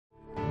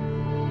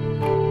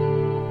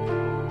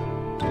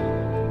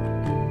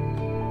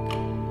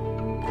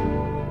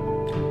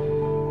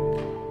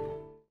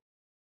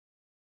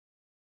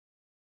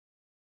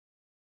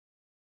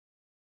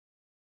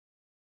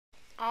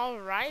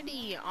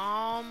Alrighty,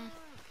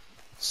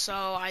 so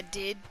I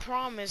did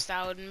promise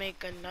that I would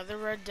make another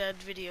Red Dead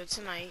video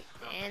tonight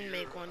and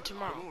make one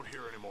tomorrow. I won't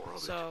hear any more of it.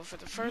 So for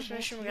the first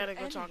mission, we gotta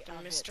go talk to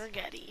Mr.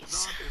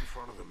 Geddes. Not in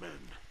front of the men.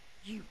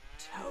 You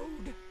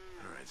toad.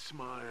 All right,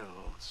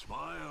 smile,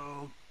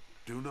 smile.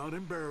 Do not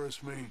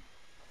embarrass me.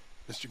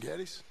 Mr.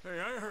 Geddes?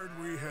 Hey, I heard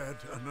we had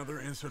another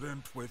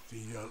incident with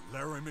the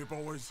Laramie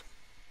boys.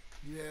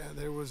 Yeah,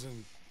 there was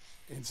an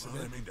incident.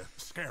 Well, I mean to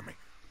scare me.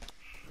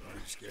 Are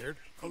you scared?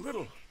 A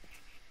little.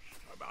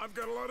 I've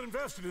got a lot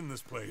invested in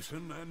this place,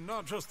 and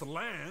not just the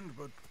land,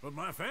 but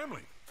my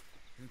family.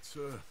 It's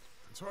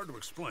hard to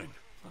explain.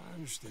 I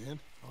understand.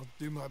 I'll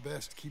do my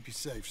best to keep you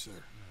safe,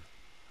 sir.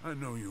 I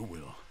know you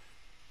will.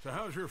 So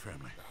how's your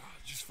family?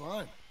 Just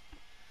fine.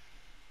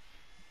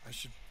 I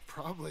should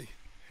probably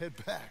head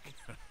back.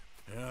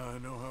 Yeah, I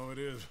know how it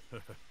is.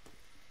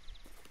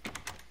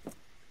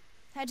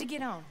 How'd you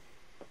get on?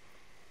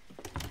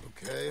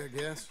 Okay, I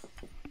guess.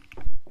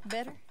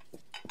 Better?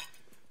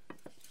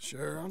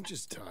 Sure, I'm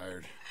just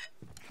tired.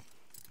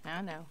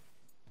 I know.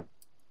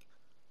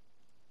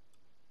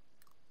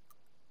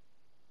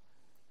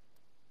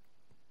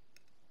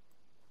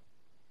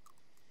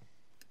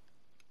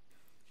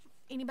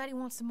 Anybody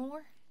want some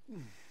more?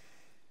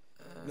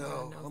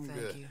 No, I'm thank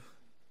good. you.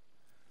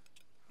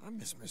 I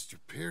miss Mr.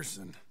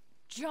 Pearson.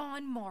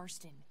 John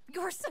Marston,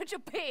 you're such a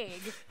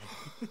pig.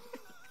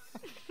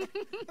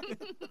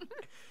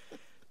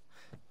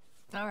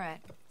 All right,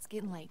 it's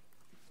getting late.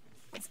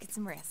 Let's get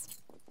some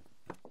rest.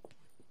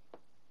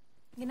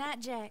 Good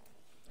night, Jack.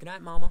 Good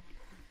night, Mama.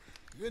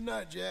 Good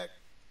night, Jack.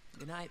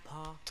 Good night,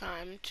 Pa.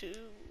 Time to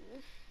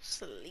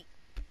sleep.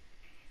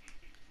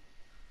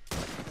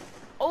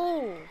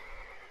 Oh!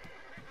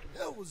 The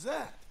hell was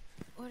that?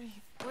 What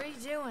are you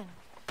doing?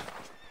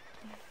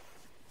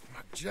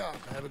 My job,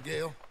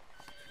 Abigail.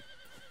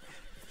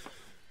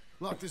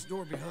 Lock this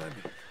door behind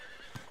me.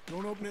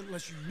 Don't open it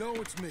unless you know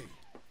it's me.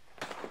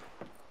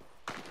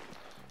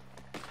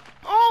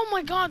 Oh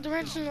my God, the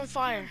ranch is on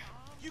fire.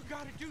 You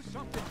gotta do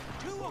something.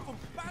 Two of them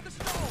by the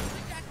stove.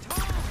 They got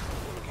time.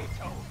 It's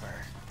over.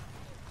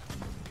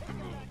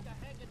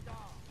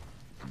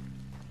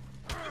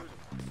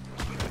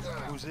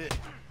 Who's it?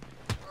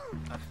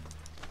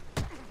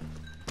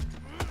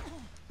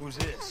 Who's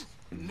this?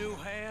 New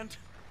hand.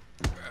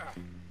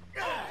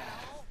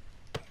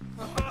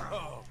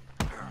 Oh,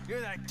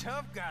 you're that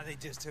tough guy they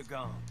just took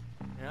on.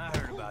 Yeah, I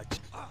heard about you.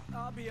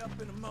 I'll be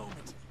up in a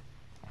moment.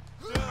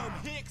 Dumb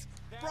hicks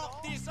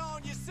brought this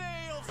on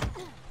yourselves.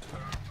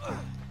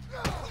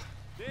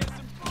 There's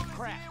some bullets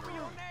here with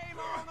your name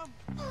on them.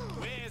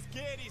 Where's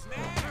Geddes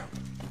now?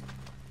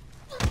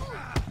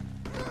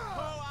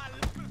 Oh,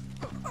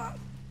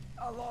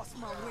 I lost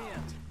my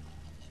wind.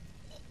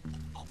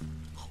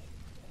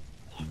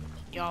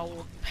 Y'all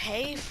will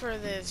pay for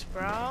this,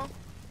 bro.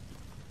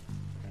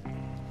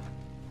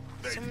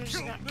 They've Someone just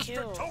killed got Mr.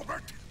 killed.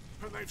 Tolbert,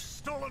 and they've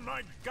stolen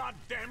my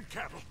goddamn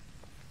cattle.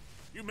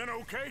 You men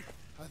okay?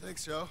 I think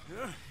so.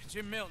 Yeah?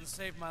 Jim Milton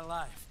saved my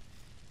life.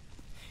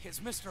 It's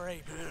Mr.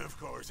 Abel. Yeah, of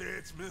course,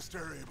 it's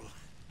Mr. Abel.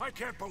 I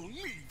can't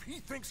believe he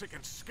thinks it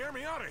can scare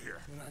me out of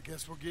here. Then I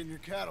guess we're getting your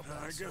cattle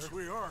back, I guess sir.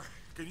 we are.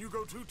 Can you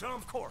go too, Tom?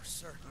 Of course,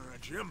 sir. All right,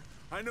 Jim.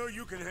 I know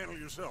you can handle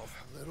yourself.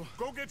 A little.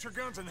 Go get your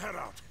guns and head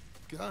out.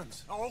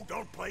 Guns. Oh,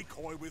 don't play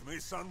coy with me,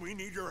 son. We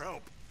need your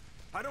help.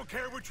 I don't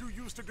care what you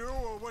used to do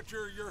or what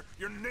your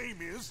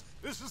name is.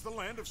 This is the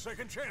land of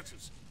second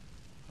chances.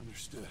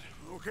 Understood.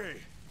 Okay.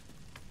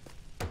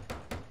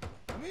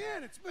 Let me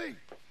in, it's me.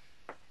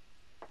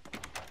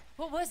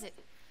 What was it?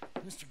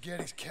 Mr.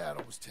 Geddes'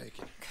 cattle was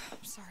taken.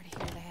 I'm sorry to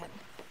hear that.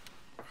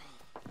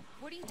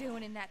 What are you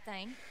doing in that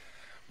thing?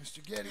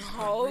 Mr. Geddes.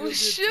 Oh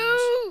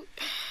shoot!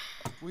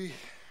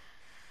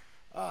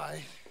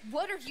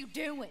 What are you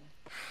doing?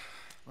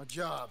 My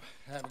job,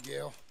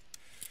 Abigail.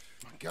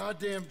 My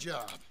goddamn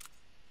job.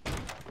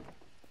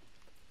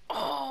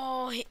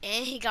 Oh,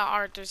 and he got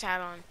Arthur's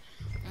hat on.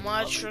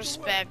 Much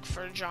respect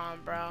for John,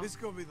 bro. This is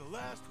gonna be the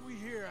last we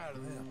hear out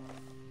of them.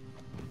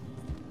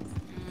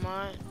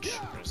 Much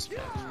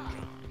respect for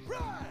John.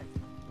 Right.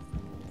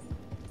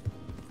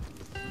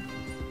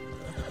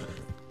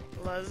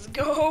 Let's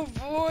go,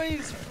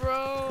 boys,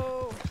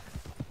 bro.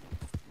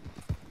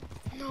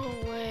 No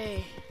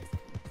way.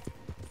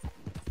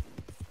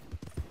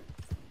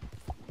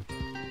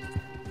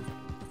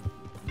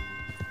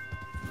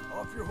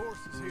 Off your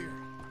horses here.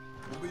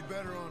 We'll be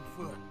better on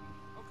foot.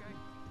 Okay.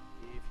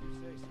 If you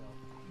say so.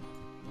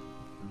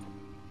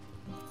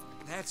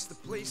 That's the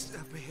place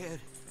up ahead.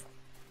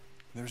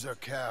 There's our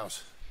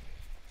cows.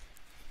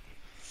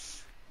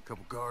 A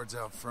couple guards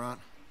out front.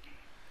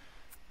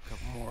 A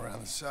couple more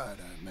around the side,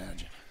 I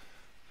imagine.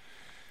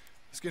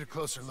 Let's get a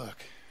closer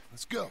look.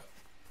 Let's go.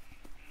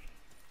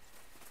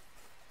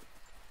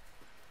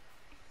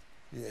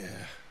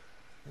 Yeah,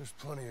 there's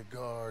plenty of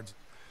guards.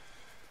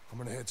 I'm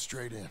gonna head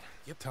straight in.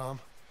 Yep. Tom,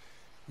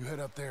 you head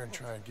up there and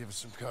try and give us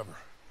some cover.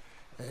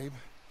 Abe,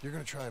 you're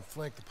gonna try and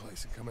flank the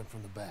place and come in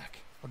from the back.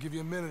 I'll give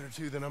you a minute or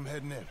two, then I'm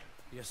heading in.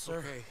 Yes, sir.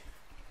 Okay.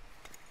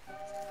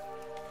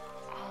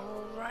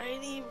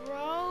 Alrighty,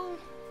 bro.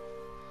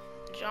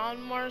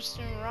 John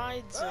Marston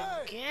rides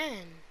Hey!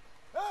 again.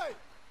 Hey!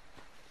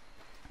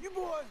 You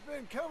boys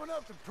been coming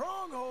up to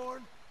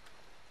Pronghorn.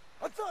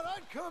 I thought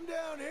I'd come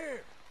down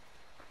here.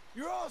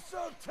 You're all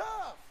so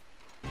tough.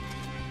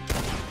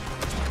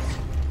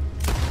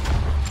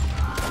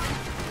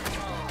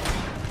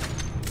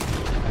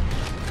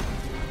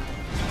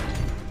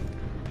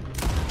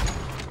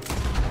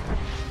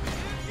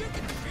 You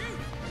can shoot.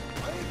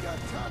 I ain't got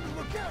time to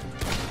look out.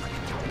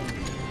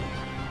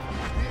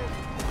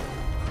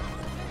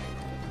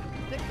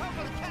 They come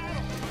for the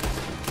cattle.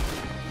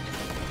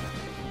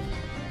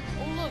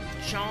 Oh look,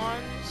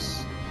 John's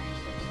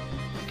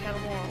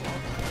Catamount.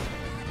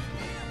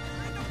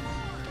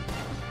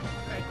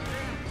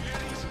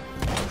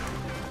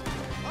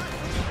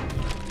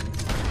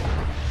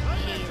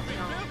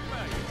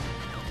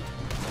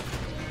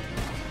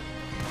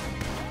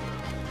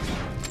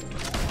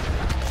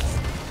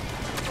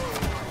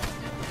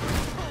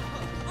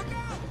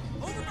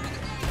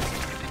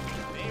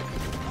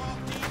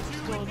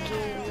 Go do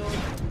your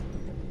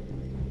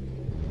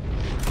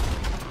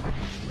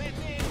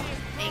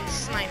ain't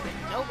sniping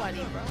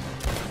nobody, bro.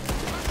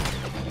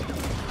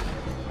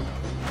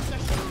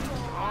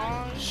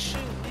 Oh shoot,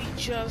 we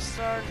just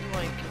started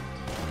like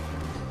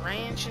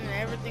ranching and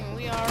everything.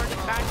 We already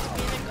back to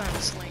being a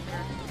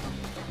gunslinger.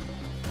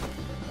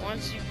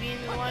 Once you be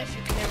in the life,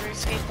 you can never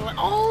escape the life.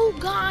 Oh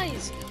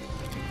guys!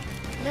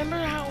 Remember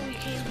how we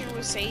came here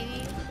with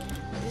Sadie?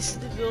 This is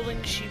the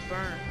building she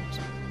burned.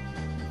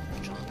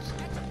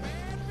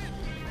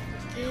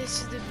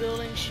 This is the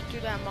building she threw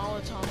that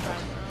Molotov at,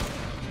 bro.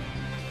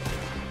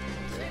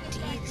 The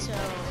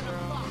detail, bro.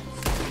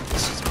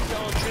 This is where the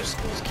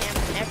O'Driscoll's camp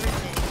and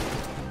everything.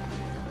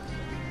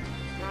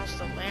 Now it's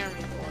the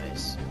Laramie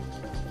boys.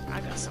 I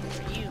got something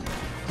for you.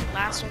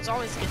 Last ones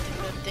always get the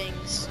good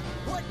things.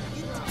 What?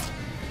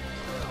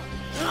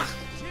 Ugh.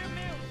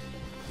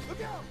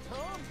 Look out,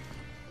 Tom.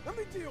 Let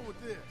me deal with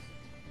this.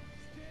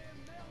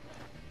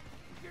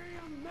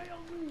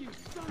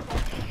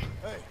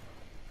 Hey.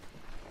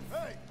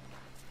 Hey.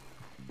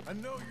 I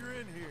know you're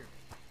in here.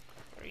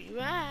 Where you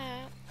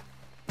at?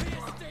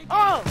 Pissed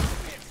Oh!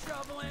 Quit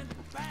shoveling,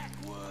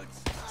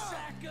 backwoods,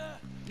 sacker,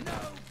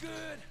 no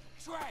good,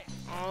 trash.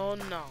 Oh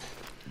no.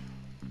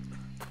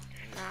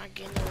 You're not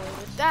getting away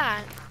with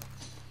that.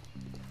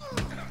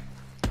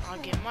 I'll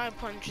get my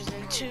punches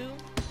in too.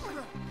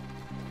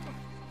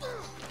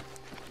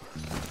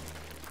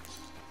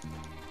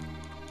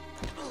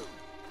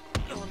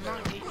 You will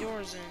not get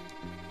yours in.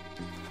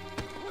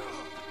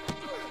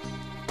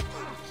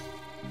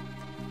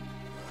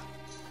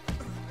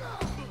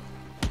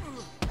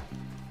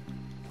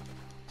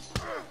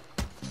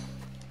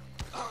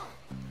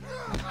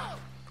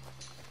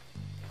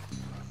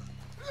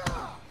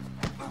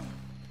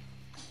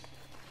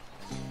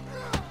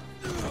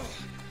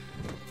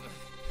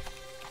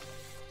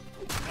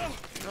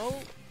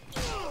 Nope.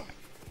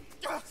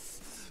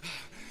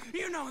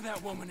 You know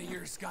that woman of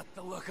yours got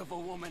the look of a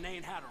woman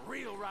ain't had a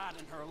real ride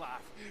in her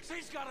life.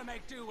 She's gotta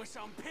make do with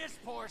some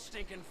piss-poor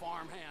stinking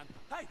farmhand.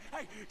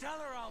 Hey, tell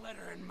her I'll let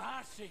her in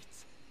my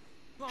seats.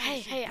 Long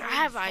as she Hey, I burns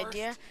have an first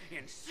idea.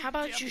 and How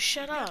about you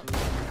shut up?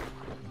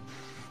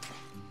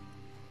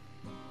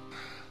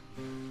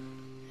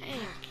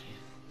 Thank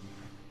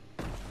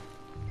you.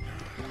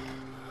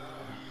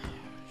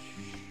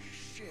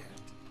 Shit.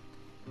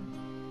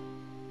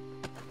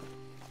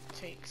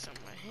 Take some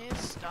of his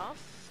stuff.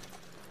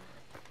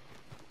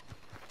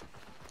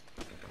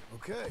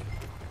 Okay.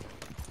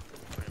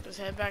 Let's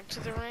head back to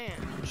the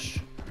ranch.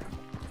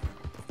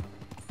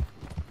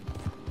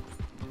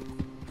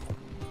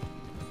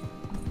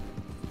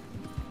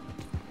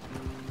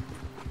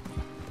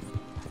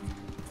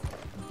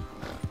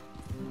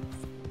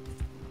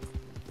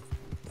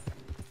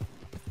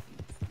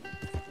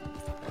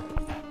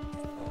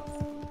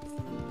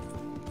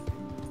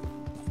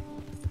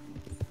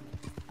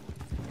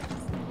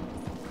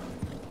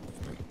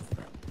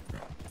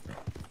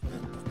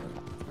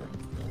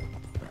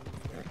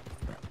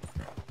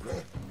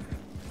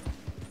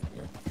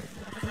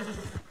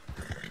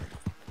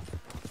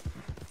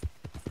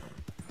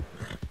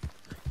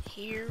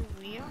 Here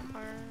we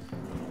are.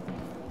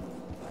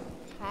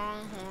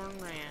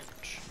 Pronghorn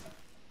Ranch.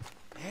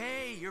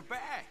 Hey, you're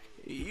back.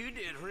 You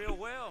did real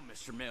well,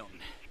 Mr. Milton.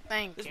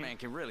 Thank This you. man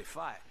can really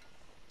fight.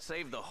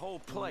 Saved the whole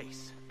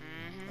place.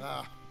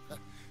 Ah.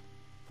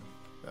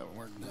 That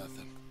weren't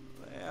nothing.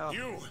 Well,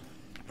 You.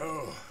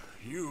 Oh,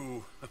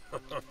 you.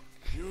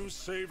 You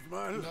saved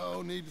my life.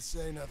 No need to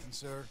say nothing,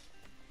 sir.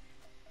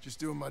 Just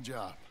doing my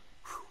job.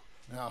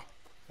 Now,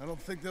 I don't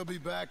think they'll be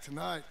back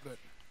tonight, but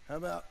how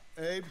about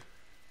Abe?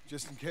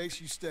 Just in case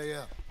you stay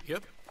up.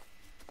 Yep.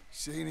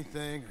 See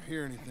anything or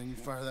hear anything, you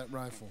fire that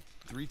rifle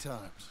 3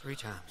 times. 3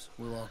 times.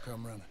 We'll all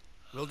come running.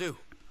 Will do.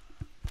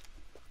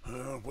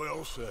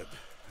 Well said.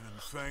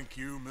 And thank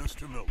you,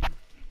 Mr. Milton.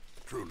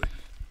 Truly.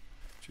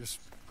 Just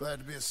glad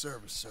to be of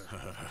service, sir.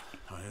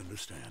 I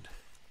understand.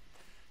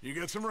 You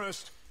get some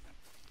rest.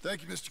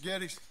 Thank you, Mr.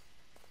 Geddes.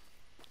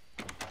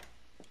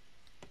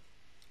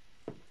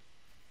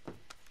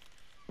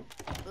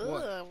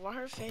 Ugh, why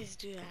her face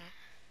do that?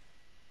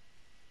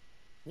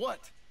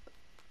 What?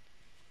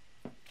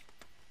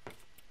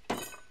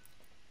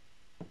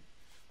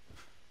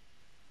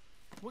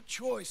 What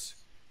choice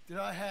did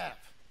I have?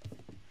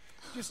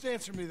 Just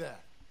answer me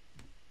that.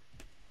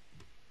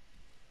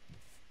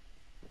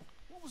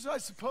 What was I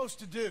supposed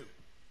to do?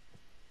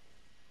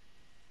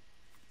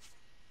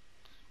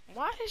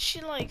 Why is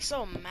she like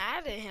so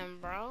mad at him,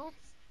 bro?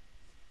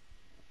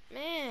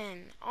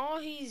 Man, all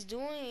he's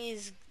doing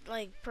is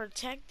like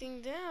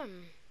protecting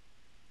them.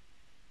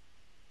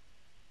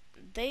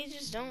 They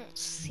just don't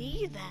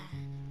see that.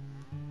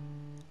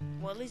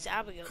 Well, at least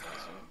Abigail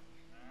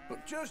doesn't.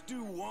 But just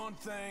do one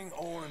thing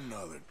or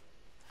another.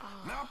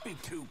 Not be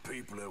two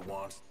people at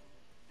once.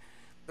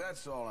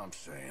 That's all I'm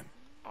saying.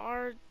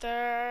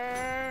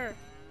 Arthur!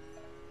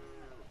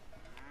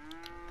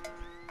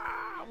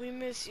 Ah, we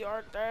miss you,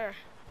 Arthur.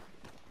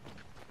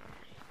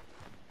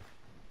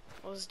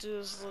 Let's do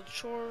this little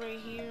chore right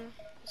here.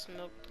 Let's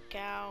milk the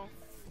cow.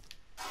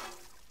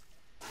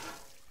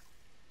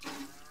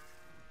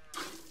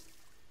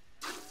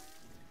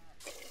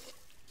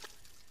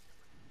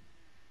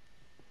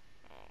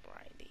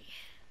 Alrighty.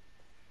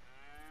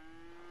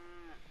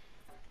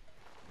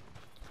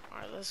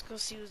 Alright, let's go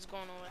see what's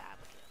going on with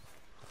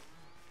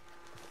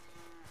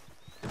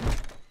Abigail.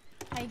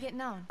 How you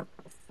getting on?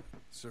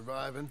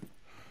 Surviving.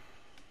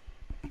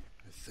 I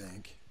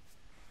think.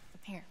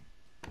 Here.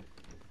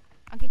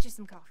 I'll get you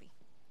some coffee.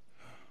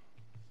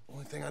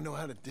 Only thing I know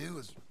how to do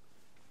is...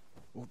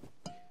 Well,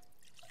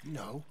 you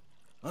know,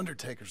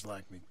 undertakers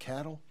like me.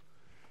 Cattle,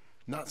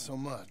 not so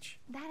much.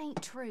 That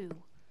ain't true.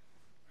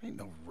 I ain't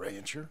no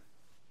rancher.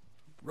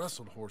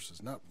 Rustled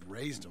horses, not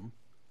raised them.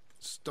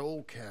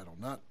 Stole cattle,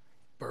 not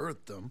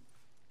birthed them.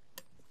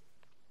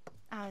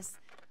 I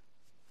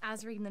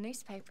was reading the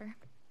newspaper.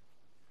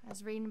 I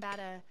was reading about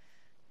a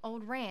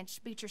old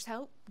ranch, Beecher's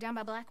Hope, down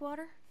by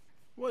Blackwater.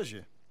 Was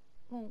you?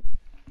 Well,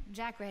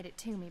 Jack read it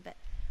to me, but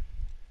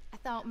I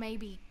thought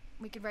maybe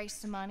we could raise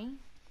some money.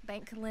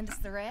 Bank could lend us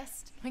the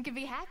rest. We could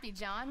be happy,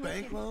 John.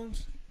 Bank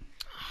loans?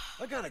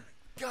 I got a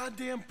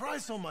goddamn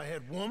price on my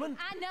head, woman.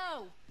 I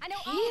know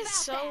all He's about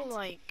so that.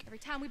 like... Every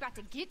time we about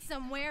to get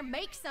somewhere,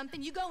 make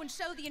something, you go and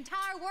show the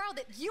entire world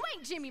that you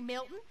ain't Jimmy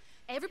Milton.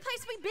 Every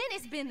place we've been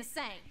has been the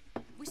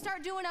same. We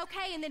start doing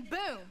okay, and then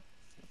boom,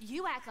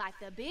 you act like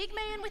the big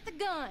man with the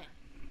gun.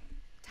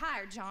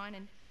 Tired, John,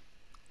 and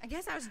I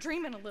guess I was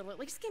dreaming a little. At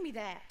least give me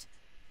that.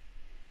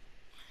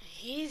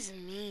 He's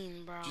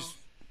mean, bro. Just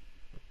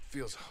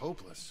feels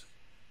hopeless.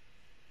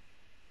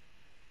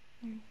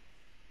 You're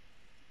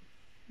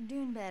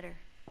doing better.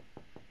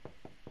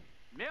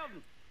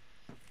 Milton!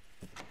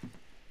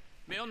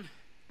 Milton,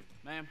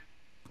 ma'am.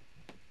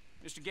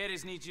 Mr.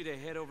 Geddes needs you to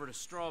head over to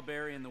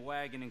Strawberry in the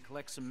wagon and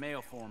collect some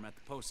mail for him at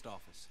the post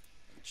office.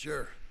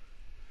 Sure.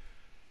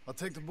 I'll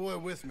take the boy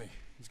with me.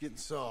 He's getting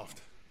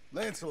soft.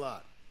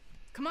 Lancelot.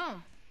 Come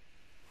on.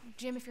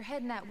 Jim, if you're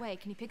heading that way,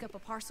 can you pick up a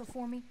parcel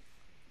for me?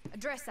 A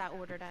dress I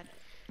ordered. I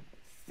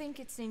think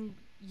it's in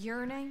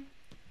your name?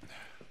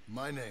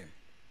 My name.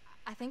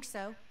 I think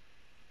so.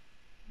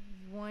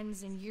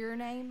 One's in your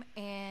name,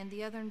 and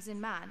the other one's in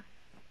mine.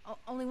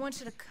 Only one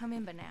should have come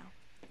in by now.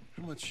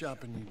 How much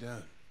shopping you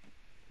done?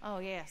 Oh,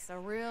 yes, a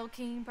real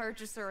keen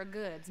purchaser of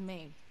goods,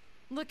 me.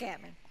 Look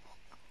at me.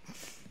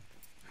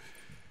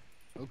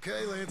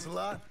 Okay,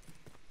 Lancelot.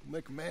 We'll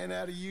make a man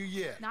out of you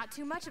yet. Not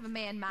too much of a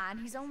man, mine.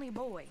 He's only a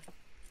boy.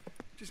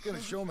 Just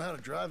gonna show him how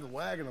to drive the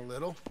wagon a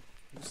little.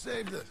 We'll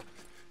save the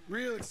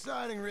real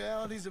exciting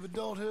realities of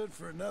adulthood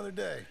for another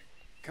day.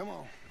 Come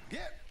on,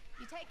 get.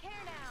 You take care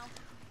now.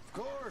 Of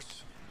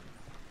course.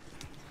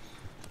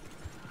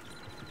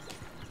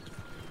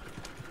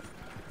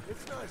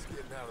 It's nice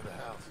getting out of the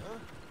house, huh?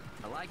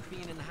 I like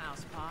being in the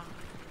house, Pa.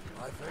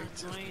 Life ain't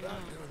That's just why you about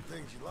know. doing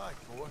things you like,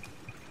 boy.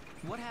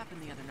 What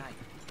happened the other night?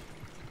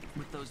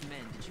 With those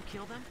men, did you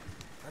kill them?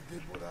 I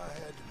did what I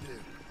had to do.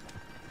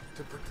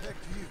 To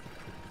protect you.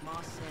 Ma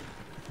said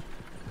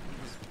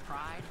it was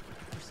pride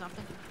or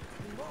something?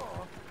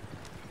 Ma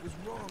was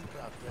wrong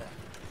about that.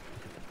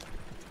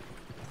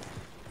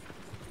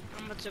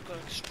 I'm about to go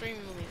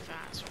extremely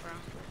fast, bro.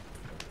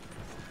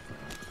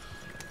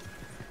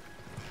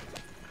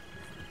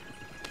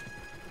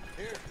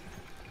 Here.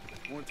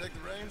 Want to take the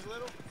reins a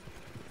little?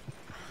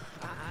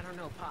 I don't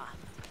know, Pa.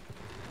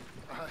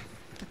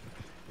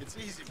 It's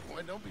easy,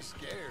 boy. Don't be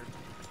scared.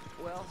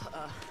 Well,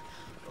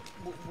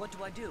 what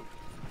do I do?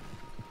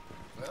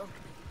 Well,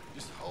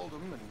 just hold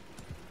them and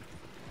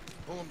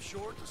pull them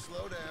short to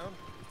slow down.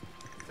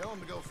 Tell them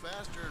to go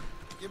faster.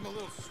 Give them a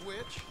little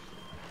switch.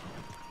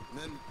 And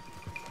then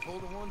pull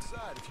to one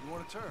side if you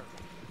want to turn.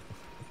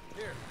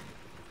 Here.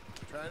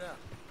 Try it out.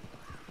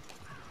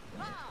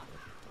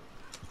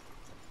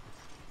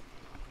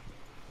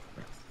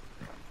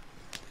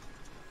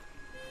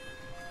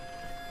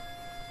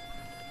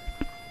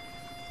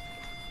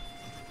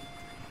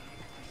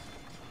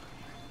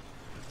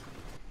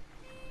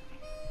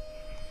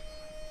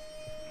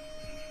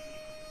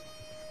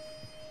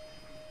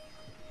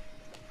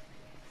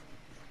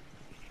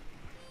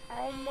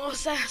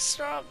 Almost at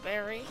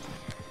Strawberry. And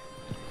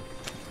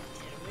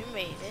we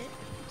made it.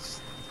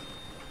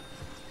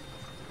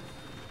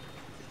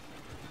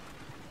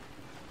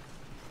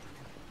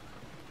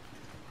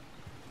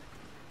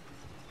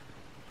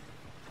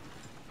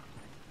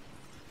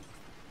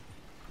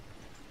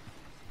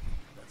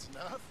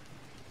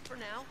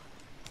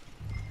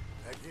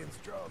 and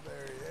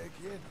strawberry, eh,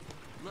 kid?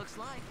 Looks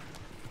like.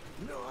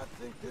 You know, I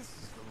think this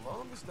is the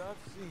longest I've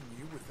seen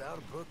you without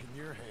a book in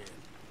your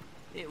hand.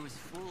 It was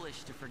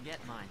foolish to forget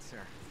mine, sir.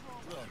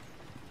 Look,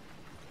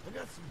 I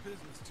got some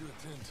business to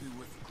attend to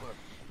with the clerk.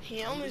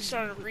 He only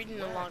started reading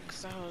a lot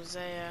because of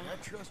Hosea. Can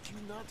I trust you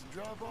not to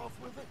drive off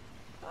with it?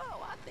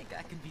 Oh, I think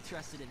I can be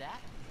trusted in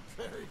that.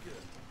 Very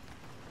good.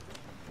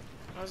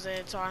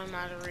 Hosea taught him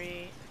how to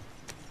read.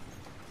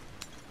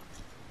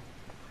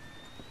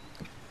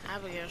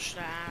 Abigail should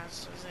have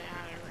asked Hosea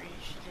how to read.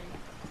 She didn't.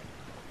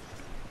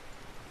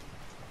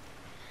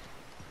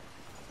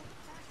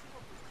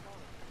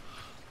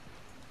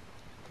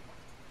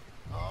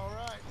 All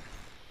right,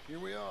 here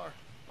we are.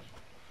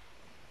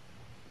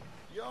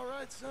 You all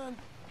right, son?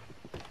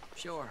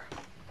 Sure.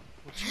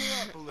 Well, cheer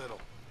up a little.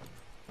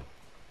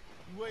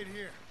 You wait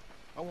here.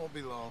 I won't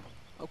be long.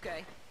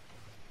 Okay.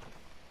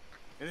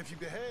 And if you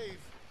behave,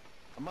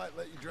 I might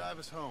let you drive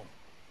us home.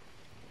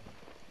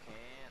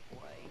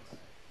 Can't wait.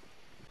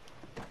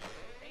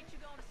 Ain't you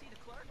going to see the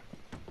clerk?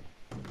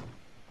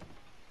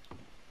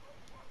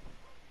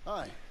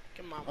 Hi.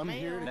 Come on, I'm man.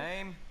 here to...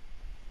 Name?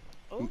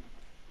 Oh,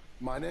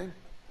 My name?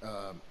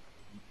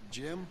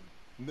 Jim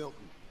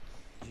Milton.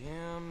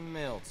 Jim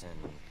Milton.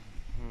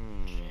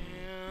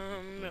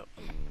 Milton.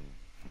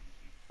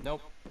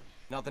 Nope.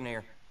 Nothing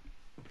here.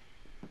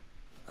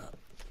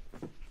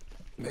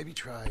 Maybe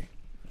try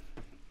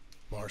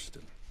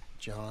Marston.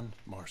 John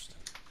Marston.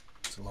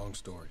 It's a long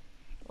story.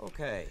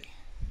 Okay.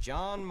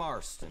 John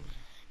Marston.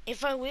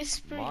 If I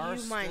whisper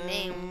you my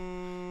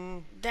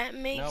name, that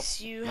makes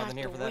you have nothing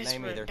to here for that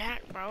name whisper either.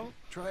 that, bro.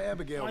 Try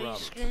Abigail Why are you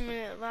Roberts. screaming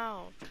it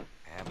loud?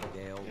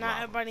 Abigail Not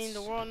Roberts. everybody in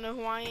the world know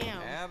who I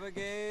am.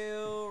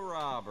 Abigail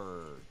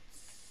Roberts.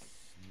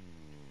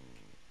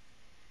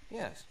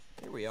 Yes,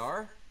 here we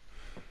are.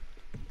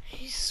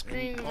 He's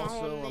screaming my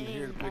whole Also, I'm name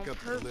here to pick on up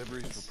the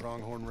deliveries purpose. for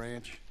Pronghorn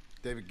Ranch.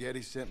 David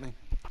Geddes sent me.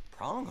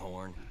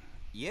 Pronghorn?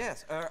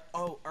 Yes,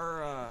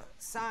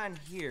 sign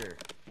here.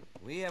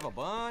 We have a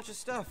bunch of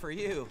stuff for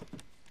you.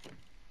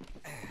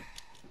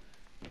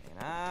 And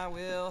I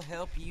will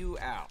help you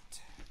out.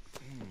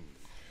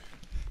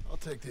 I'll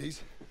take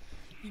these.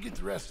 You get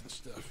the rest of the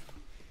stuff.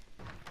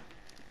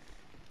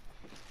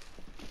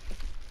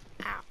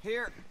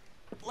 Here,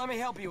 let me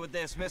help you with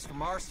this, Mr.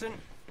 Marston.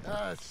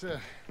 It's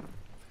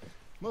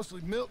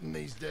mostly Milton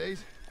these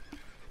days.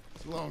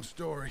 It's a long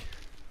story.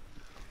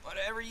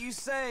 Whatever you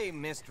say,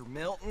 Mr.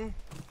 Milton.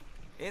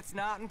 It's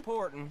not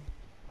important.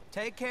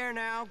 Take care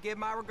now. Give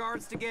my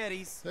regards to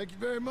Geddes. Thank you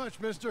very much,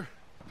 mister.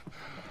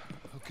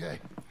 Okay,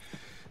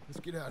 let's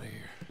get out of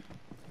here.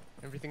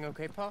 Everything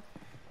okay, Pa?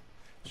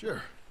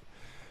 Sure.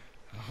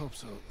 I hope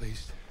so, at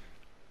least.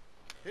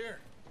 Here,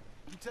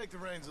 you take the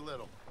reins a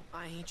little.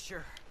 I ain't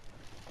sure.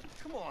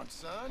 Come on,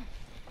 son.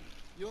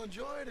 You'll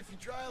enjoy it if you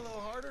try a little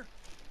harder.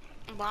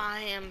 But I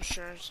am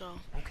sure, so.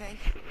 Okay.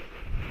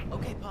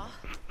 Okay, Pa.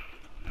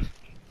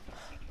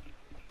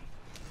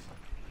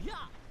 Yeah.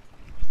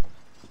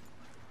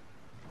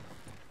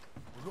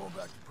 We're going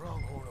back to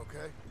Pronghorn,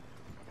 okay?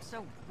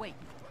 So, wait.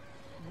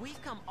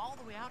 We've come all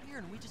the way out here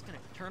and we just gonna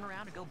turn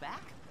around and go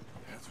back?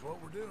 That's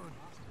what we're doing.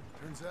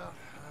 Turns out,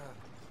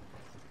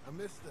 I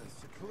missed the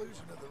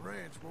seclusion of the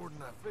ranch more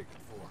than I figured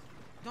for.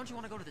 Don't you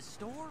want to go to the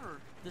store or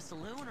the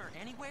saloon or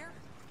anywhere?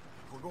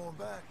 We're going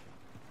back.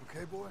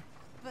 Okay, boy?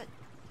 But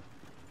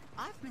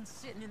I've been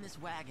sitting in this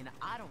wagon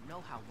I don't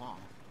know how long.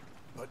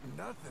 But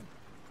nothing.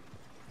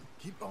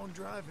 Keep on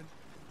driving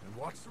and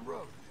watch the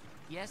road.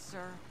 Yes,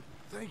 sir.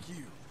 Thank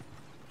you.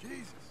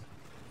 Jesus.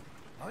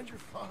 Mind your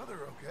father,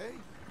 okay?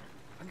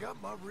 I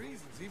got my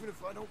reasons, even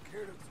if I don't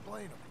care to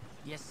explain them.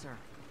 Yes, sir.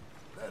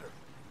 Better.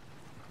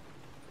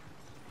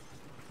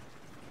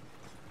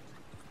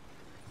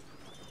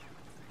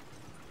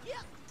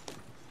 Yeah.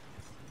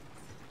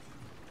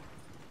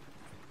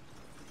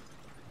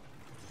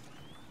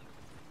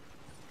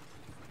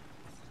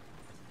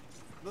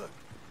 Look,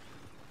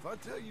 if I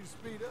tell you to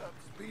speed up,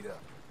 speed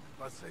up.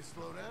 If I say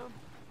slow down,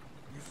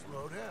 you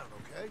slow down,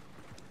 okay?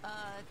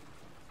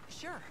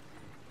 Sure.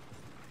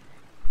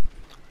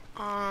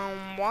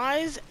 Why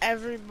is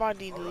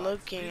everybody All right,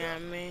 looking speed at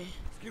up. me?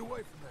 Let's get away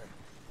from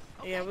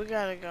there. Yeah, we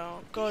gotta go.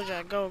 Go,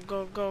 Jack. Go,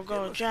 go, go,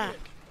 go, let's Jack.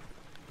 stick.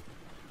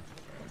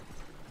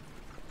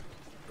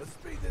 Let's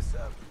speed this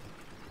up.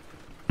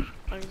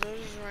 Like,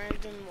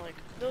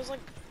 there's like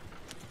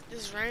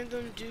this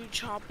random dude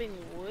chopping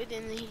wood,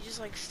 and then he just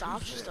like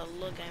stops just to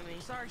look at me.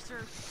 Sorry, sir.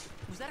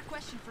 Was that a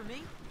question for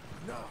me?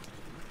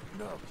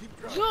 No, keep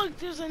driving. Look,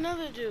 there's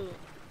another dude.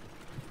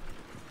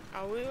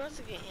 Are we about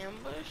to get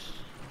ambushed?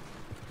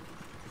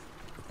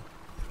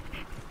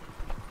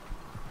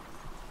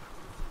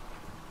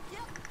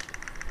 Yep.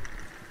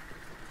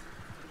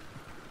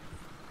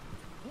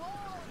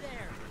 Whoa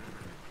there.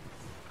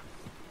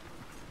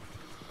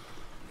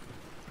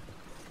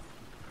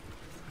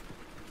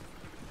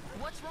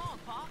 What's wrong,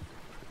 Pa?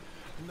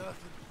 Nothing.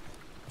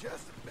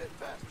 Just a bit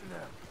faster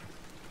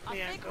now. I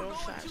Yeah, think go we're going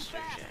faster, too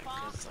fast, Jack.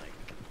 Pa. Cause like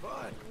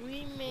Fine.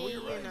 we Pull may, your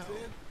you reins know,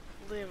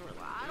 in. live or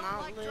I don't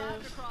not like driving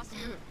live. across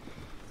here.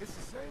 It's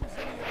the same as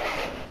any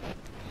other.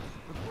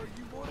 But where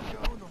you want to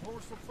go and the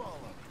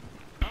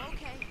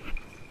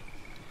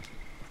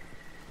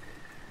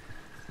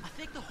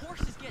think the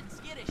horse is getting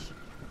skittish.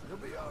 You'll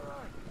be all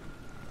right.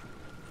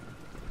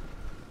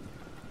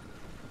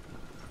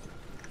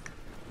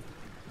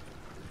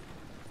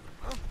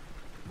 Huh?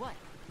 What?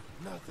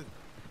 Nothing.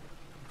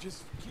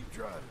 Just keep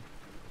driving.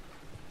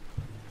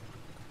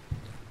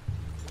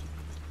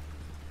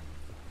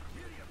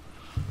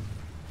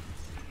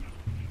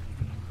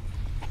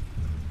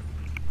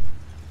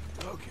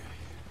 Okay.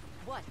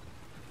 What?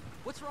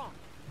 What's wrong?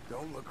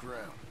 Don't look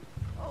around.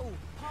 Oh,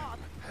 Pop,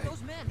 Hey.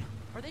 those men,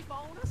 are they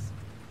following us?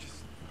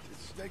 Just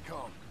stay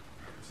calm.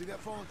 See that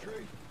fallen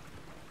tree?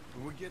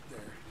 When we get there,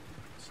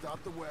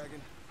 stop the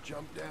wagon,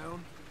 jump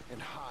down,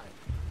 and hide.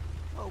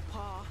 Oh,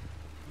 Pa.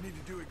 You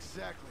need to do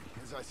exactly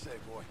as I say,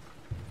 boy.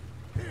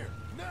 Here,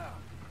 now!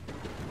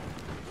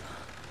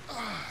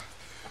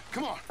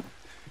 Come on!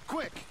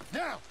 Quick,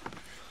 now!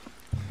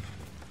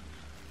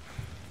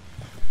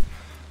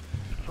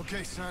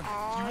 Okay, son,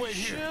 you wait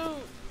here.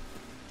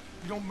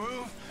 You don't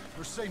move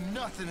or say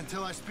nothing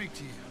until I speak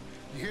to you.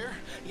 You hear?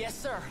 Yes,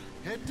 sir.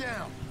 Head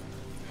down.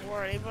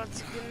 We're about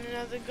to get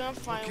another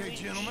gunfight. Okay, We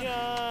gentlemen.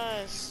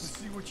 Let's just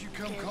see what you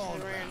come came to calling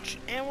the about. ranch.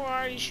 And we're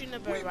already shooting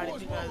up everybody Wait,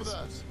 boys, what with because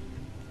us?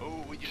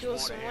 Oh, we just kill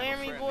want some to have a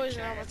Laramie friendly boys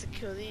and I'm chat. about to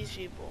kill these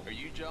people. Are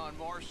you John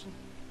Morrison?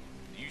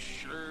 You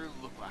sure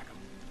look like him.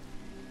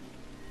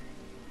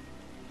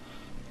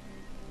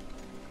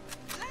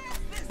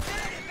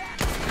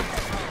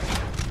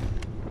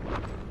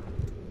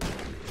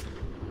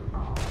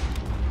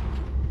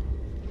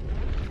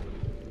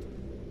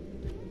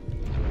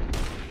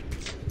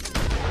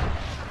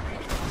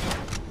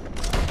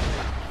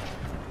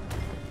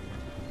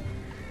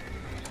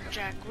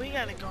 Jack, we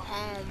gotta go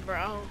home,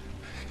 bro.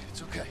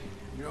 It's okay.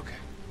 You're okay.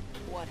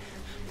 What?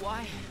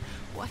 Why?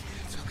 What?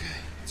 It's okay.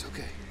 It's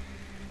okay.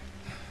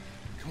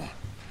 Come on.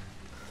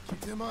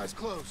 Keep them eyes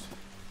closed.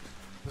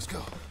 Let's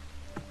go.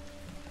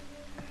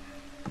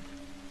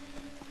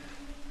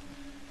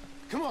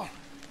 Come on.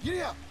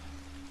 Giddy up.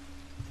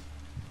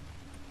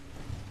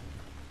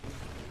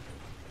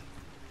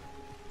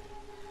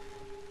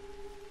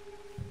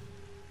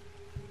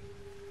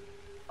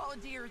 Oh,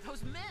 dear,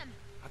 those men.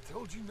 I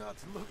told you not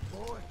to look,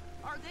 boy.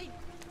 Are they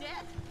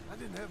dead? I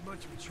didn't have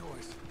much of a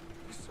choice.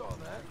 You saw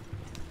that.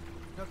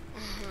 Now,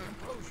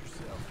 compose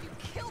yourself, You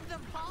killed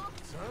them, Pop.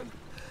 son.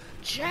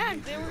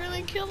 Jack, they were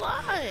gonna kill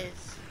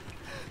us.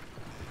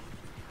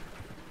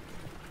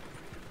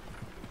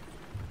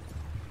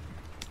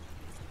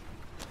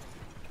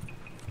 You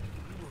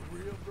were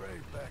real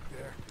brave back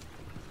there.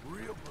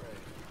 Real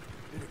brave.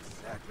 Did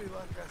exactly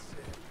like I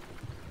said.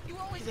 You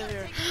always He's gotta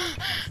over take here.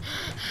 it.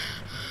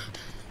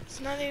 It's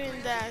not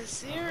even that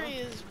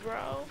serious,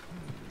 bro.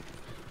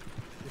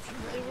 If you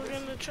They had were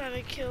listened, gonna try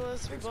to kill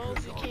us things both.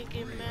 could've You gone can't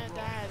get real mad that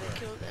I wrong had to there.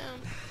 kill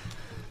them.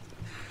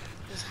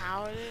 That's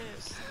how it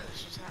is.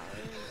 That's just how it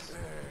is. There.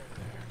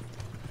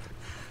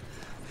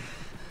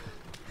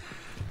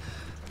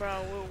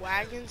 Bro, with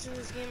wagons in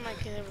this game, I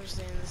can never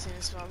stay in the same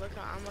spot. Look,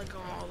 I'm like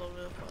going all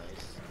over the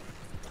place.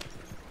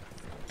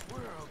 We're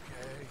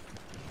okay.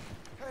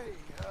 Hey,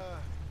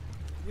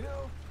 you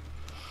know,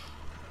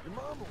 your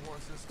mama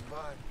wants us to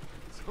buy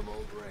some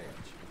old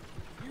ranch.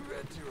 You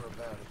read to her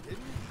about it, didn't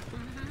you?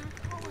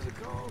 Mm-hmm. What was it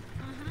called?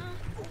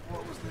 Mm-hmm.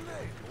 What was the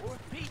name, boy?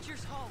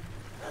 Beecher's Hope.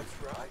 That's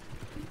right.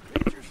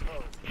 Beecher's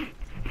Hope.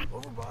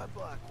 Over by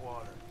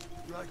Blackwater.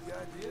 You like the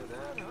idea of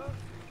that,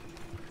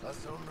 huh?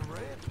 Us owning a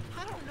ranch?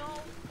 I don't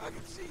know. I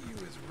could see you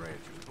as a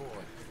rancher's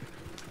boy.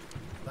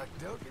 Like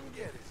Duncan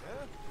Geddes,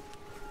 huh?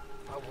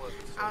 I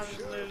wasn't so I was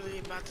sure. literally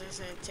about to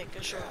say take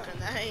a shortcut.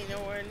 That ain't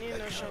nowhere near no That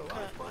kind of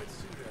shortcut. life might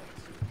suit us.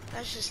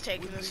 That's just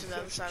taking us to the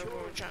other side of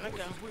where we're trying to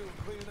go. We were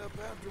cleaning up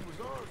after was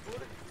ours,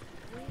 would it?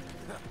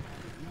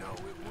 No,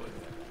 it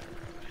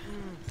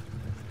wouldn't.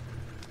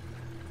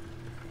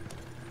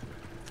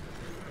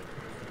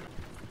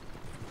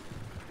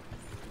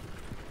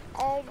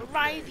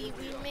 Alrighty,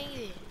 we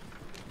made it.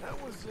 That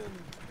was an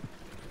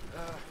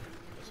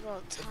It's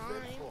about time.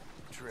 eventful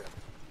trip.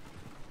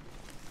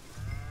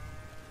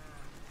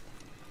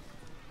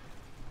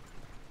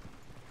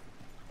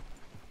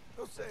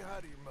 Go say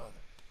hi to your mother.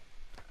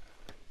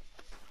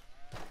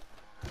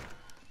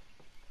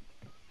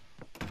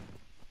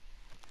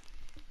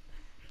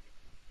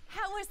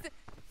 How was the...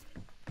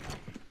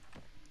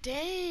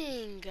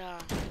 Dang.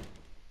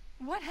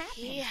 What happened?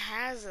 He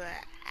has an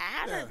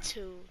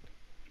attitude.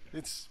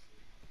 It's...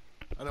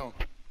 I don't...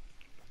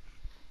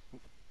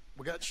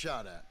 We got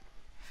shot at.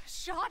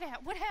 Shot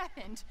at? What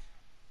happened?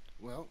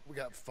 Well, we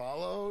got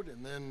followed,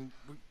 and then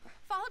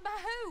Followed by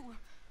who?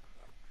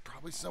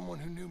 probably someone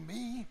who knew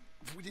me.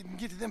 If we didn't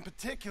get to them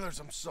particulars,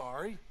 I'm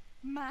sorry.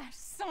 My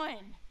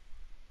son.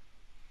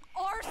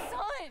 Our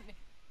son.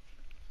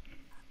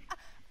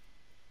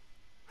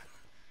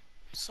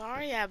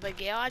 Sorry,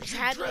 Abigail. I just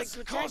had to like Dress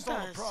protect caused all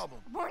the us. problem.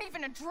 Weren't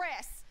even a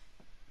dress.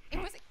 It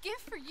was a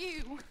gift for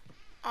you.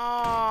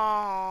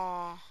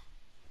 Aww.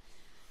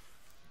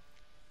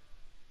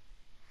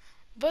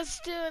 But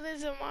still, it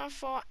isn't my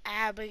fault,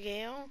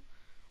 Abigail.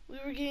 We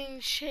were getting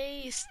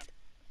chased,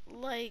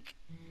 like,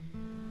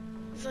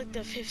 it's like the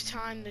 5th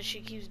time that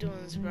she keeps doing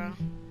this, bro.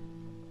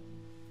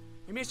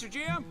 Hey, Mr.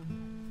 Jim?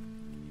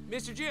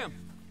 Mr. Jim.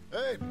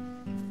 Hey.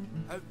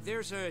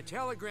 There's a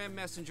telegram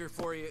messenger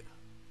for you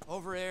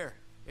over there,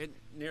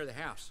 near the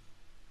house.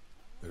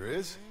 There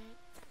is?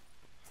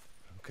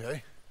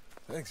 Okay.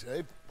 Thanks,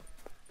 Abe.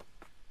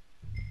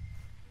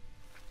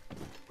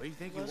 What do you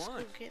think Let's you go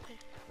want? get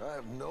it. I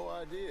have no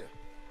idea.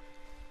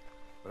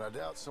 But I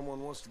doubt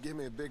someone wants to give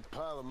me a big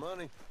pile of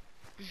money.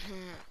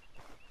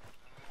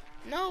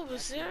 No, but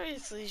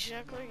seriously, she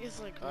act like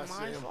it's like I see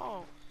my 'em.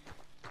 fault.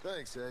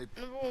 Thanks, Abe.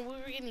 Number one, we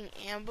were getting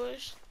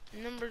ambushed.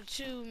 Number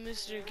two,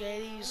 Mr.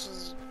 Geddes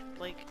was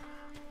like,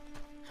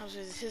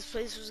 his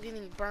place was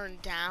getting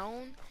burned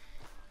down,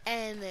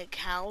 and the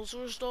cows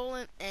were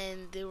stolen,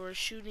 and they were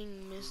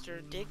shooting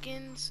Mr.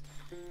 Dickens.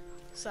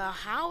 So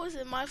how is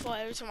it my fault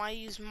every time I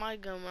use my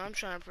gun when I'm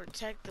trying to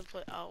protect the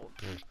place? Oh,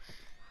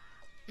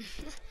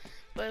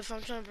 but if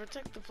I'm trying to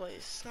protect the place,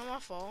 it's not my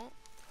fault.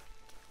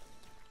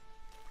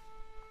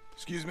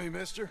 Excuse me,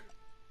 mister.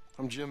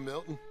 I'm Jim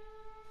Milton.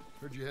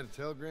 Heard you had a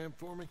telegram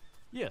for me?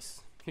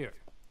 Yes, here.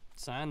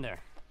 Sign there.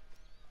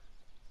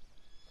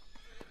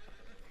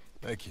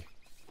 Thank you.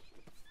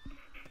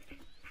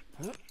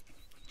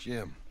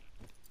 Jim,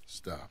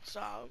 stop.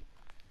 Stop.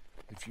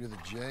 If you're the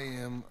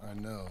JM I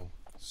know,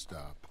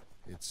 stop.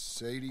 It's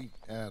Sadie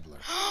Adler.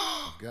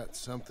 I've got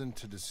something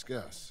to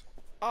discuss.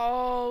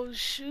 Oh,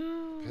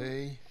 shoot.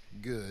 Pay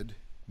good.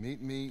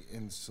 Meet me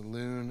in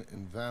saloon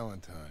in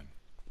Valentine.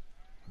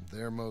 I'm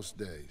there most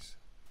days.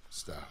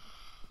 Stop.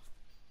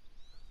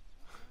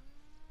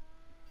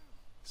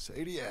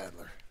 Sadie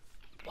Adler.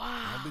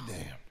 Wow. I'll be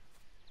damned.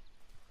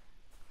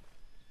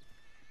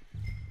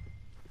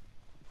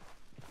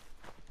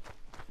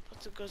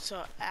 To go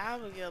tell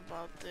Abigail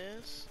about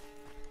this.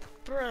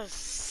 Bruh,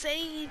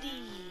 Sadie.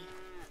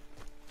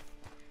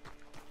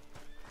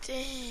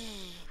 Dang.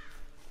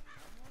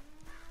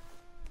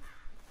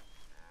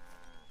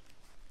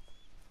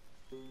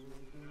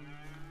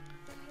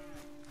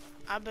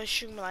 I bet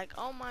she'll be like,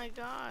 oh my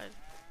god,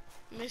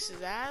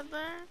 Mrs. Adler?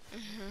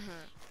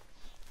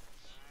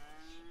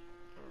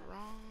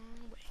 Wrong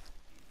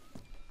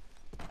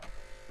way.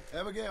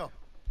 Abigail.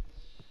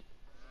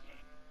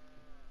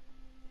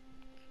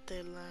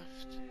 They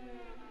left.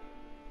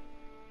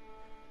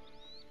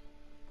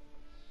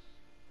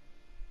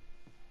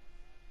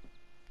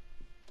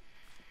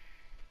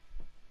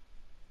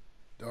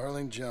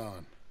 Darling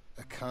John,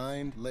 a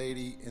kind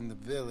lady in the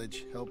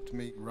village helped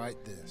me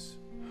write this.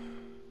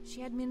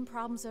 She had men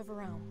problems of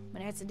her own,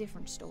 but that's a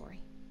different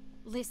story.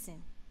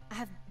 Listen,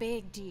 I've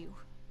begged you,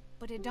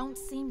 but it don't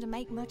seem to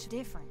make much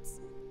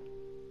difference.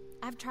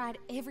 I've tried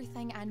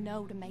everything I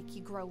know to make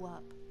you grow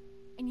up.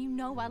 And you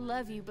know I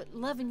love you, but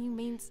loving you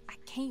means I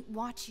can't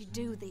watch you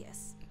do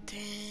this.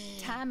 Dang.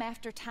 Time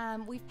after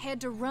time, we've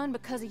had to run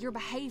because of your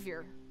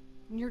behavior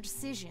and your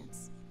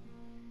decisions.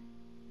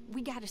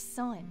 We got a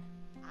son.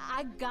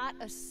 I got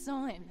a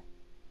son.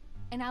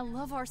 And I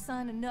love our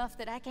son enough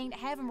that I can't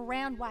have him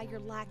around while you're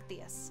like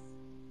this.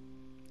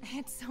 I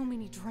had so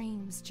many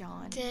dreams,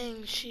 John.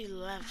 Dang, she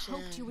left I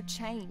hoped you would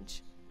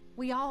change.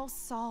 We all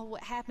saw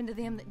what happened to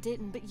them that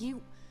didn't, but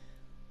you...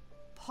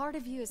 Part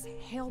of you is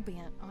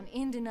hell-bent on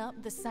ending up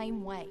the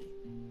same way.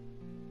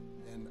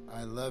 And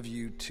I love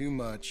you too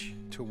much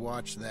to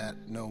watch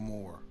that no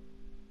more.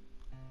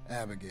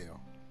 Abigail.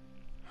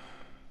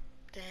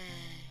 Dang.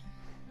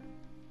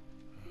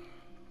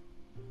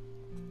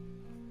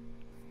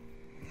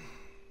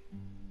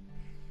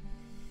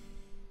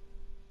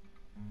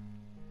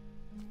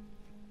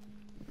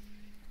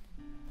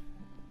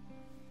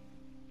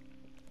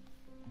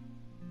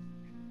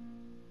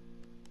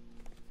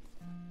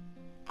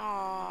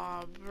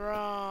 Aw,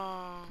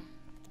 bro.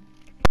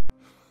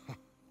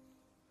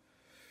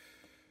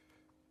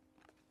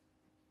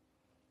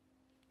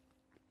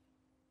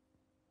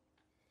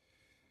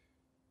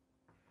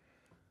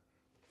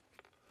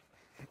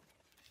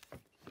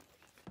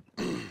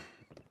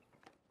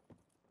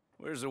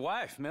 Where's the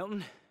wife,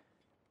 Milton?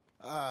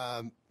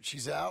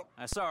 She's out.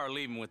 I saw her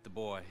leaving with the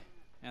boy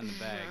and the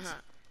bags.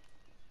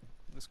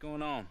 What's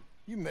going on?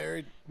 You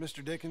married,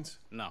 Mr. Dickens?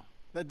 No.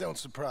 That don't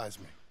surprise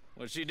me.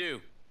 What'd she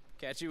do?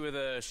 Catch you with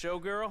a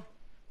showgirl?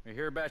 Or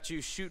hear about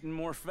you shooting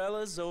more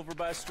fellas over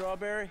by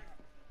Strawberry?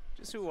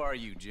 Just who are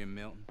you, Jim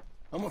Milton?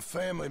 I'm a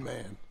family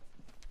man.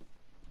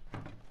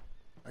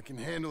 I can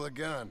handle a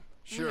gun.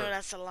 Sure. You know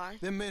that's a lie.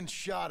 Them men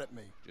shot at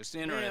me. Just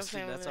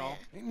interested, that's all.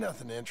 Ain't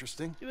nothing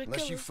interesting. You would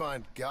Unless kill you her.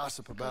 find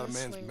gossip about a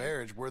man's Gunslinger.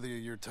 marriage worthy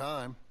of your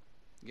time.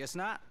 Guess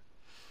not.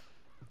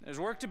 There's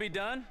work to be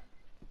done.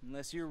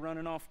 Unless you're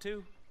running off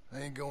too.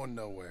 I ain't going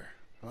nowhere.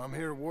 I'm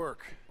here to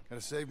work.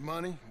 Gotta save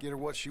money, get her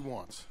what she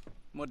wants.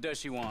 What does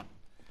she want?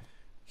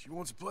 She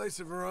wants a place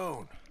of her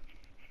own.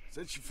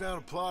 Said she found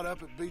a plot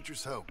up at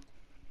Beecher's Hope.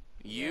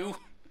 You?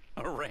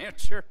 A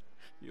rancher?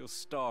 You'll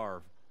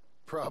starve.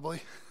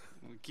 Probably.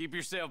 Well, keep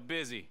yourself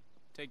busy.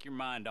 Take your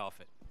mind off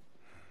it.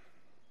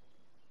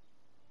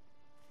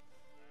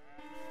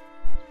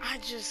 I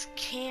just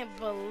can't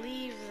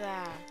believe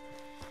that.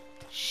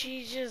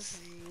 She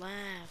just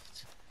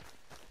left.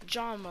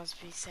 John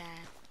must be sad.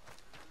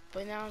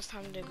 But now it's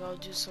time to go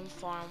do some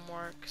farm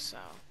work, so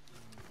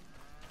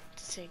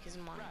to take his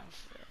mind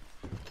off of it.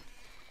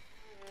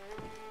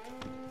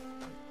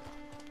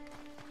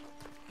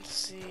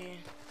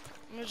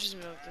 I'm gonna just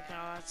milk the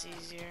cow, that's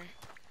easier.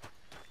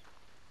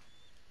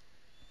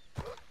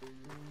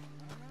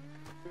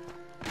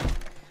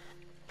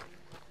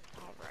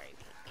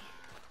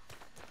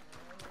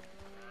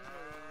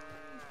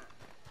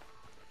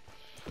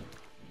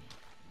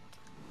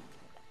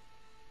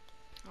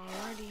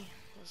 Alrighty,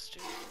 let's do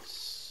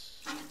this.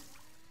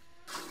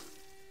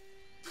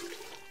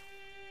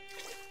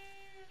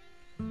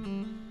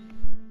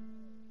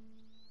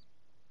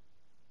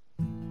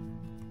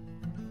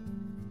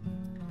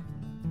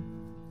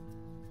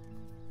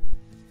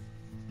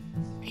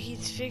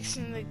 He's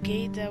fixing the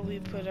gate that we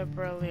put up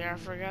earlier. I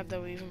forgot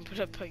that we even put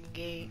up a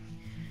gate.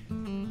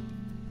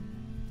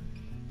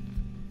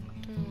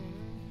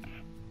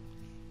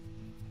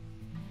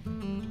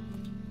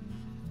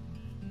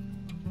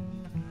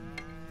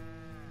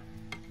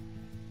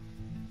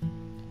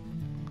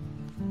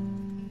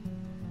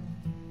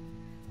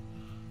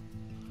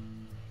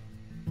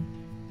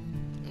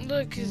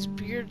 Look, his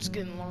beard's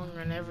getting longer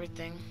and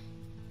everything.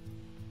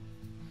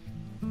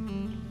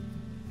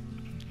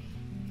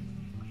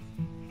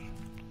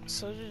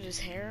 So did his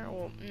hair?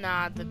 Well,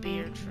 nah, the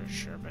beard for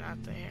sure, but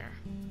not the hair.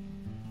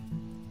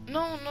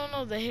 No,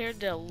 the hair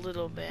did a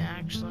little bit,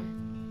 actually.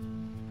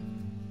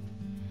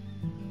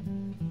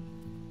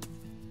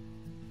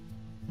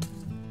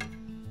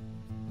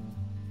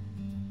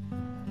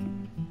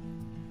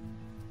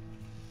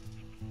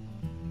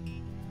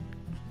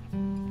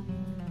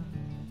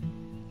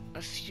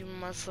 A few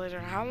months later.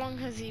 How long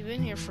has he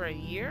been here? For a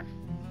year?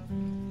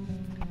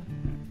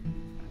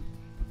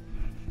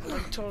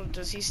 Like,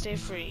 does he stay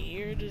for a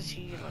year? Does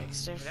he like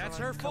stay for like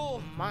a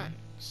couple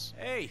months?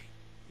 Hey,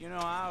 you know,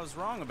 I was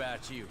wrong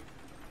about you.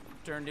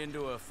 Turned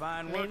into a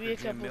fine worker, Maybe a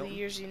Jim couple of Milton.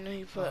 years. You know,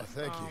 he put. Oh,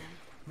 thank you.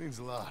 Means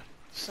a lot.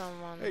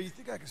 Someone. Hey, you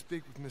think I could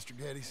speak with Mr.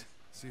 Geddes?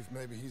 See if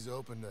maybe he's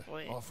open to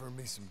offering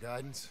me some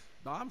guidance?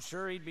 No, I'm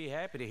sure he'd be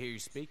happy to hear you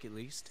speak at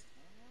least.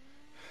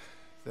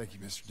 Thank you,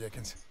 Mr.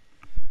 Dickens.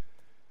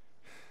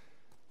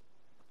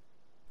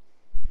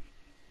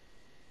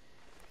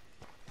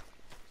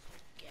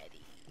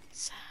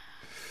 Geddes.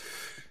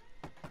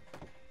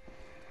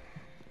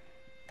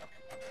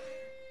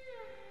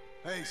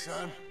 Hey,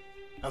 son.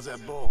 How's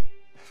that bull?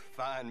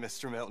 Fine,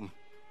 Mr. Milton.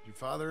 Your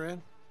father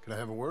in? Can I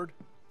have a word?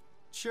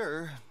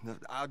 Sure.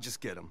 I'll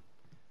just get him.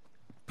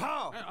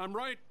 Paul! Hey, I'm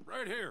right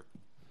here.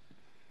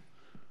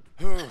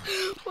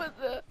 What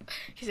the?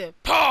 He said,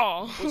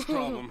 Paul! What's the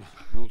problem,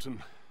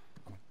 Milton?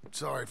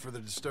 Sorry for the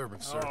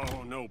disturbance, sir.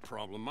 Oh, no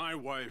problem. My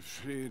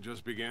wife, she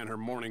just began her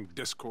morning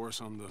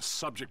discourse on the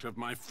subject of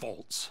my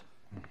faults.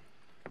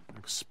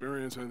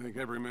 Experience I think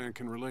every man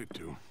can relate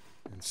to.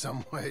 In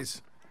some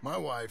ways, my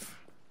wife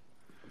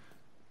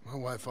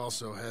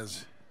also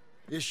has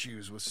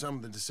issues with some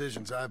of the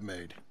decisions I've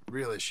made.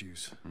 Real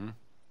issues. Hmm?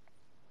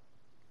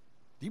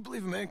 Do you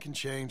believe a man can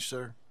change,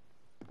 sir?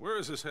 Where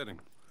is this heading?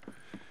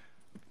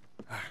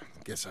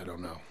 Guess I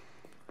don't know.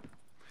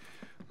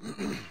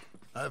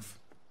 I've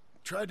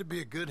tried to be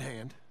a good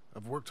hand.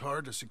 I've worked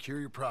hard to secure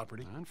your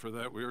property. And for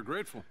that, we are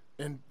grateful.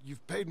 And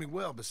you've paid me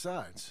well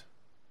besides.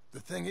 The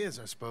thing is,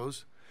 I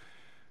suppose,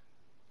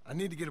 I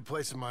need to get a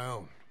place of my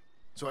own.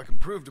 So I can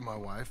prove to my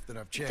wife that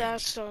I've changed.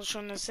 That's what I was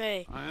trying to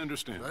say. I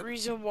understand. The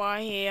reason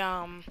why he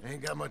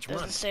ain't got much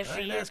money. doesn't stay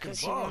for you because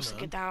he wants to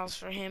get the house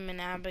for him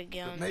and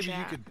Abigail but and maybe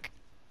Jack. you could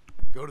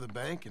go to the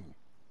bank and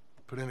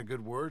put in a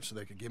good word so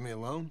they could give me a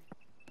loan.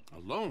 A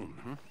loan,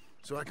 huh?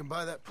 So I can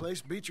buy that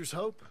place, Beecher's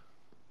Hope?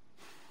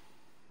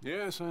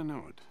 Yes, I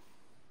know it.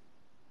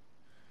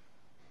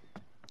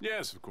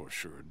 Yes, of course,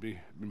 sure. It'd be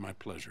my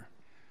pleasure.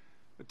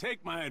 But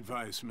take my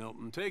advice,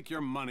 Milton. Take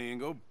your money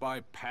and go buy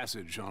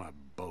passage on a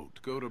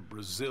boat. Go to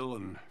Brazil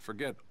and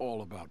forget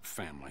all about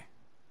family.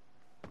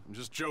 I'm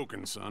just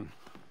joking, son.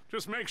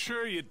 Just make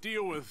sure you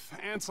deal with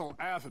Ansel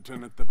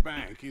Atherton at the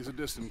bank. He's a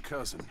distant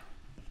cousin.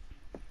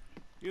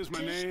 Use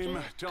my name.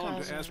 Tell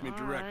him to ask me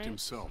direct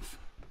himself.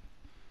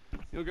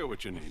 You'll get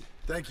what you need.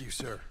 Thank you,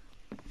 sir.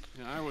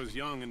 Yeah, I was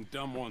young and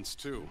dumb once,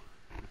 too.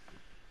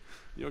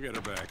 You'll get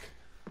her back.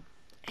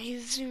 He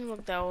doesn't even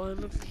look that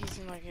old. He's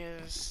in like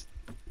his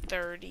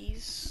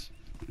 30s.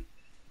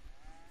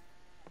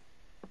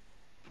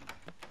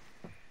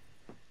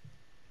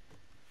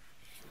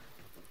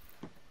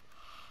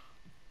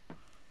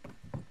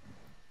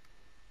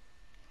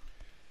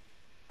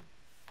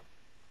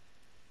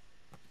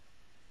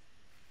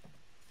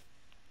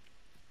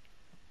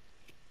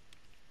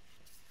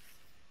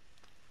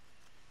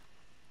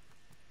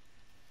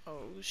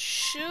 Oh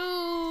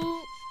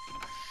shoot!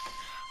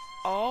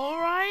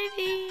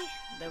 Alrighty,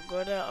 they'll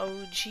go to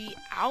OG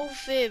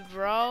outfit,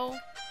 bro.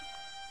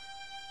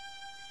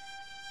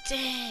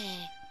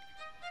 Dang.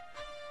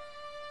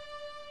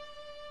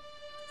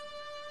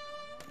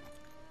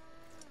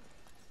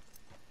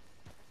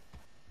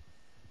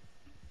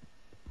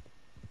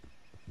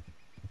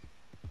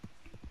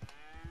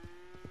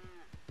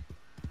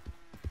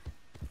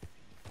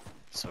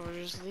 So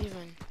we're just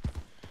leaving.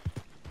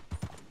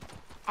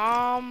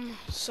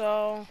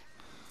 So,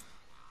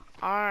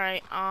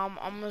 alright, I'm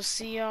gonna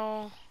see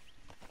y'all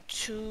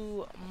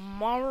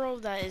tomorrow.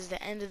 That is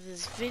the end of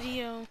this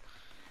video.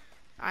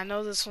 I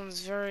know this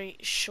one's very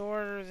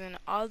shorter than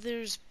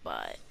others,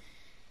 but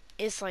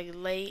it's like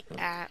late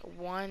at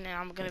 1 and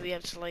I'm gonna be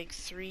up to like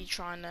 3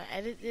 trying to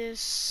edit this,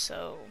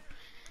 so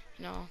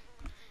you know,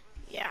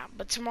 yeah.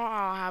 But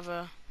tomorrow I'll have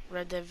a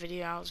Red Dead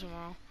video out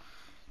tomorrow.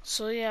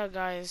 So yeah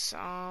guys,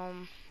 I'll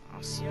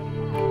see you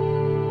tomorrow.